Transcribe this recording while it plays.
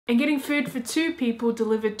and getting food for 2 people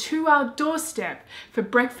delivered to our doorstep for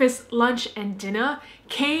breakfast, lunch and dinner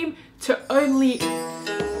came to only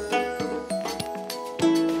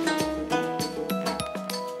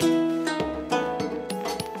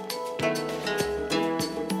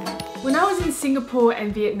When I was in Singapore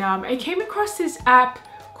and Vietnam, I came across this app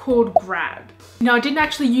called Grab. Now, I didn't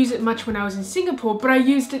actually use it much when I was in Singapore, but I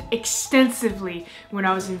used it extensively when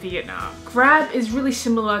I was in Vietnam. Grab is really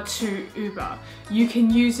similar to Uber. You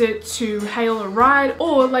can use it to hail a ride,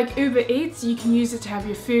 or like Uber Eats, you can use it to have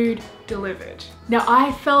your food delivered. Now,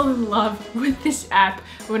 I fell in love with this app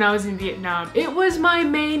when I was in Vietnam. It was my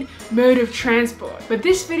main mode of transport, but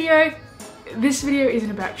this video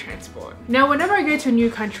isn't about transport. Now, whenever I go to a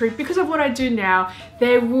new country, because of what I do now,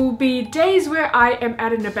 there will be days where I am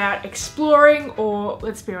out and about exploring, or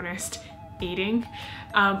let's be honest, eating.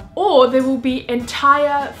 Or there will be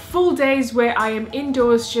entire full days where I am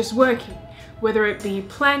indoors just working, whether it be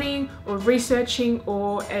planning or researching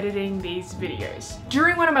or editing these videos.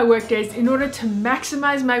 During one of my work days, in order to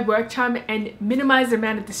maximize my work time and minimize the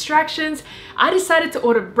amount of distractions, I decided to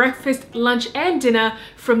order breakfast, lunch and dinner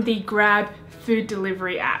from the Grab food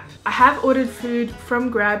delivery app. I have ordered food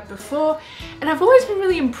from Grab before, and I've always been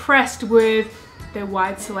really impressed with their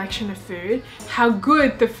wide selection of food, how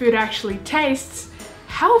good the food actually tastes,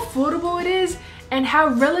 how affordable it is, and how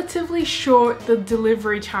relatively short the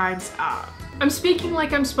delivery times are. I'm speaking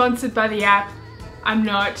like I'm sponsored by the app. I'm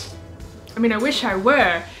not. I mean, I wish I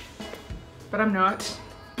were, but I'm not.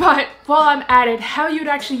 But while I'm at it, how you would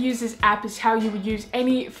actually use this app is how you would use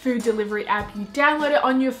any food delivery app. You download it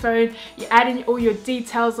on your phone, you add in all your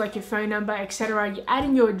details like your phone number, etc. You add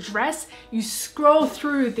in your address, you scroll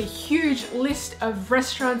through the huge list of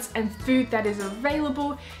restaurants and food that is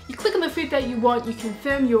available. You click on the food that you want, you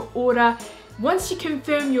confirm your order. Once you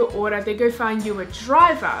confirm your order, they go find you a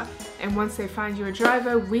driver. And once they find you a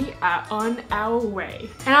driver, we are on our way.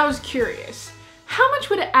 And I was curious, how much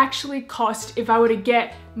would it actually cost if I were to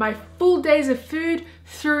get my full days of food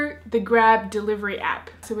through the Grab delivery app?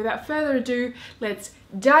 So without further ado, let's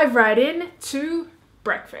dive right in to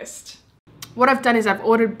breakfast. What I've done is I've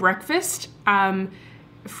ordered breakfast from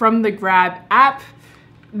the Grab app.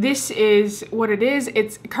 This is what it is.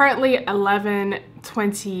 It's currently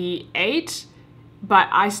 11:28, but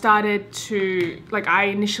I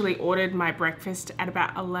initially ordered my breakfast at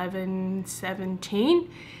about 11:17.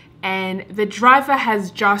 And the driver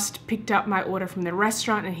has just picked up my order from the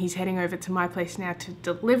restaurant and he's heading over to my place now to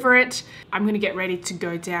deliver it. I'm gonna get ready to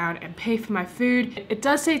go down and pay for my food. It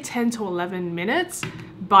does say 10 to 11 minutes,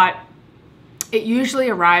 but it usually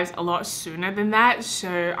arrives a lot sooner than that.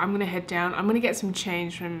 So I'm gonna head down. I'm gonna get some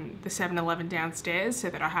change from the 7-Eleven downstairs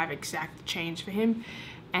so that I have exact change for him.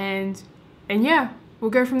 And yeah,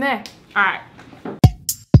 we'll go from there. All right.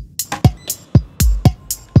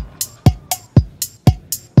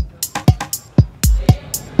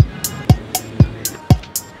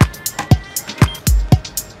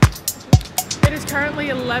 Currently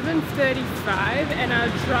 11:35 and our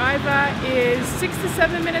driver is 6 to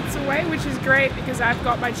 7 minutes away, which is great because I've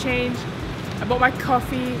got my change, I bought my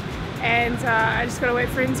coffee, and I just gotta wait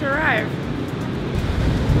for him to arrive.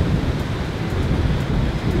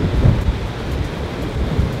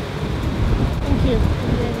 Thank you.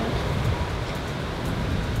 Thank you very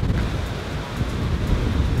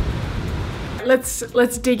much.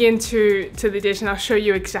 Let's dig into the dish and I'll show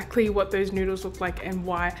you exactly what those noodles look like and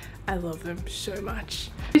why I love them so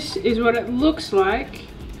much. This is what it looks like.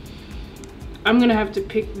 I'm gonna have to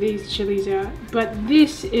pick these chilies out, but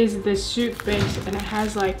this is the soup base and it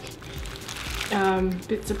has like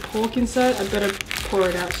bits of pork inside. I better pour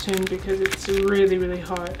it out soon because it's really, really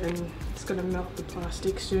hot and it's gonna melt the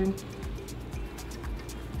plastic soon.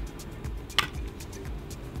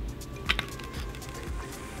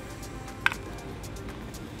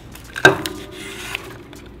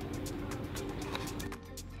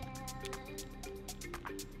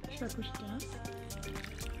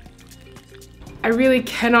 I really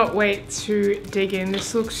cannot wait to dig in.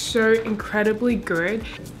 This looks so incredibly good.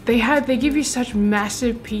 They give you such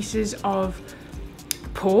massive pieces of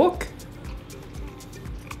pork.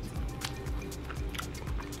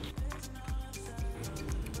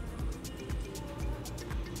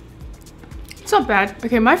 It's not bad.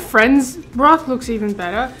 Okay, my friend's broth looks even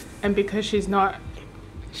better, and because she's not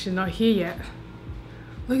here yet.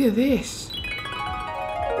 Look at this.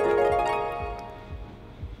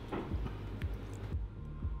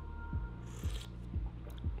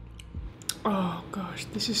 Oh gosh,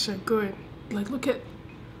 this is so good. Like look at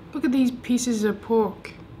these pieces of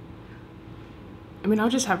pork. I mean, I'll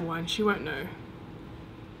just have one, she won't know.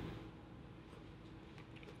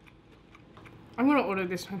 I'm gonna order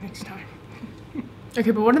this one next time. Okay,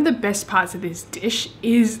 but one of the best parts of this dish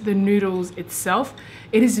is the noodles itself.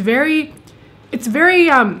 It's very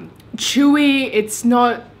chewy. It's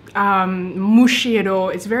not mushy at all.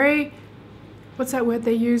 It's very, what's that word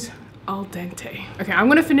they use? Al dente. Okay, I'm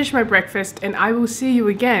gonna finish my breakfast and I will see you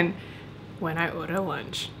again when I order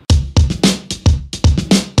lunch.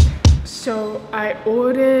 So I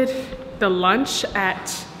ordered the lunch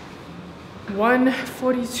at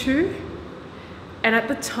 1:42, and at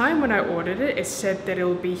the time when I ordered it, it said that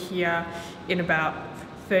it'll be here in about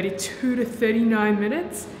 32 to 39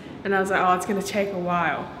 minutes. And I was like, oh, it's gonna take a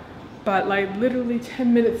while. But like literally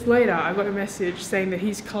 10 minutes later, I got a message saying that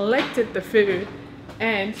he's collected the food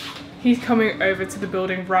and he's coming over to the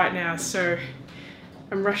building right now. So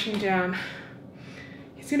I'm rushing down.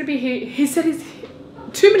 He's gonna be here. He said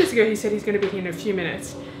 2 minutes ago, he said he's gonna be here in a few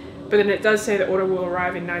minutes. But then it does say the order will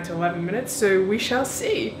arrive in 9 to 11 minutes. So we shall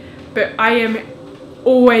see. But I am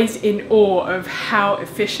always in awe of how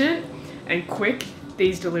efficient and quick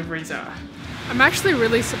these deliveries are. I'm actually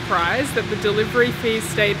really surprised that the delivery fees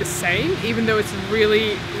stayed the same, even though it's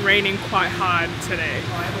really raining quite hard today.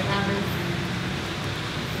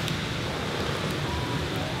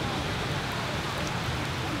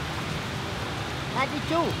 Thank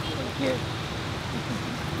you.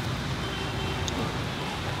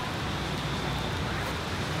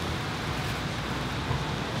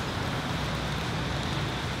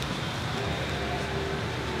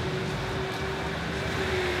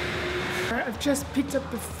 I've just picked up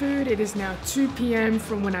the food. It is now 2 p.m.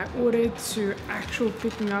 from when I ordered to actual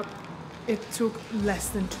picking up. It took less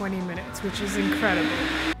than 20 minutes, which is incredible.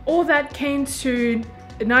 All that came to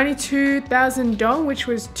 92,000 dong, which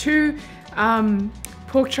was 2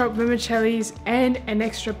 pork chop vermicellis and an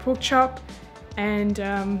extra pork chop, and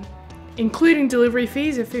including delivery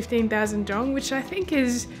fees of 15,000 dong, which I think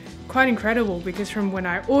is quite incredible because from when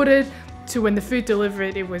I ordered to when the food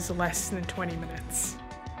delivered, it was less than 20 minutes.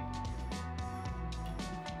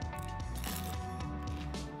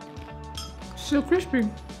 Still crispy.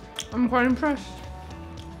 I'm quite impressed.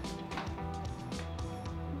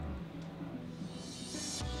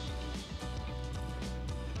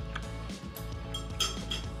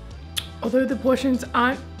 Although the portions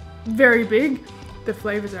aren't very big, the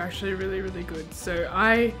flavors are actually really, really good. So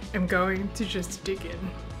I am going to just dig in.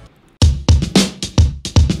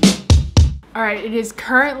 All right, it is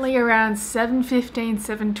currently around 7:15,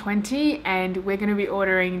 7:20, and we're gonna be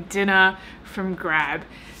ordering dinner from Grab.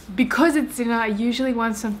 Because it's dinner, I usually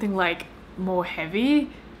want something like more heavy,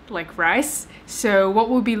 like rice. So what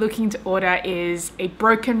we'll be looking to order is a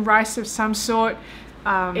broken rice of some sort.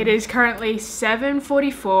 It is currently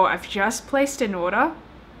 7:44. I've just placed an order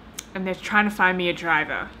and they're trying to find me a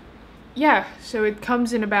driver. Yeah, so it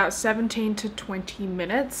comes in about 17 to 20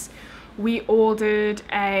 minutes. We ordered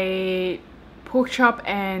a pork chop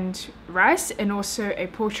and rice, and also a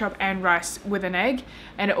pork chop and rice with an egg,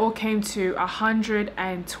 and it all came to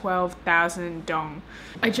 112,000 dong.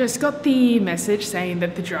 I just got the message saying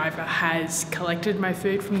that the driver has collected my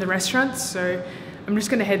food from the restaurant, so I'm just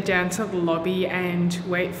gonna head down to the lobby and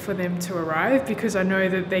wait for them to arrive because I know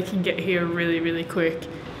that they can get here really, really quick.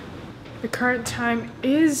 The current time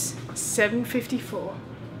is 7:54.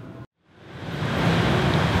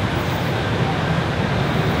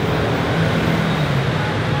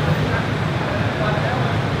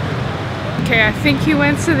 Okay, I think he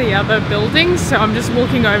went to the other building, so I'm just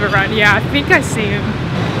walking over right now. Yeah, I think I see him.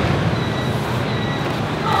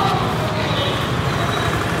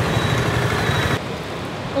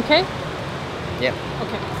 Okay? Yeah.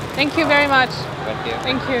 Okay. Thank you very much. Thank you.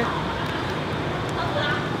 Thank you.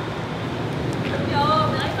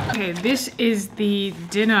 Okay, this is the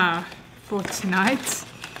dinner for tonight.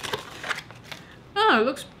 Oh, it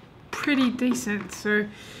looks pretty decent. So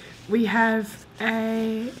we have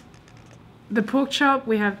the pork chop,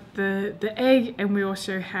 we have the egg, and we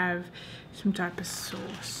also have some type of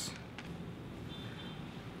sauce.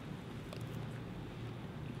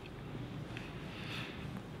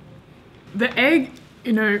 The egg,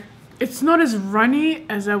 you know, it's not as runny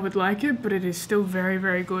as I would like it, but it is still very,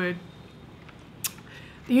 very good.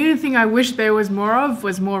 The only thing I wish there was more of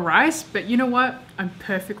was more rice, but you know what? I'm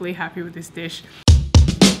perfectly happy with this dish.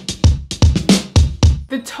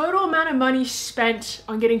 The total amount of money spent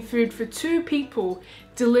on getting food for 2 people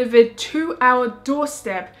delivered to our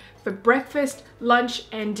doorstep for breakfast, lunch,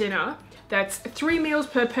 and dinner, that's 3 meals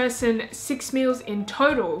per person, 6 meals in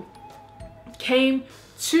total, came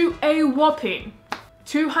to a whopping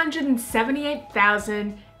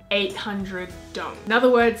 278,800 dong. In other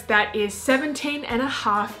words, that is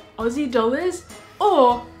 17.5 Aussie dollars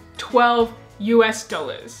or 12 US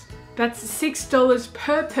dollars. That's $6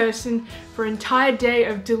 per person for an entire day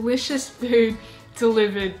of delicious food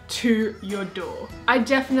delivered to your door. I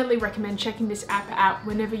definitely recommend checking this app out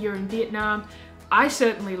whenever you're in Vietnam. I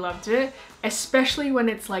certainly loved it, especially when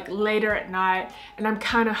it's like later at night and I'm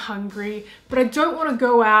kind of hungry, but I don't want to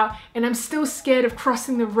go out and I'm still scared of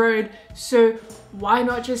crossing the road, so why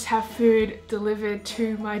not just have food delivered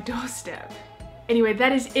to my doorstep? Anyway,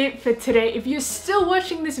 that is it for today. If you're still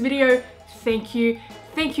watching this video, thank you.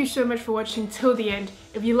 Thank you so much for watching till the end.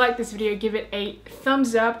 If you like this video, give it a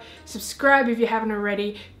thumbs up, subscribe if you haven't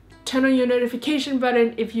already, turn on your notification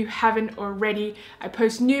button if you haven't already. I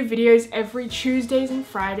post new videos every Tuesdays and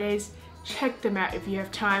Fridays. Check them out if you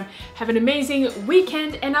have time. Have an amazing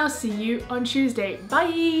weekend and I'll see you on Tuesday.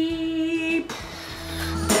 Bye!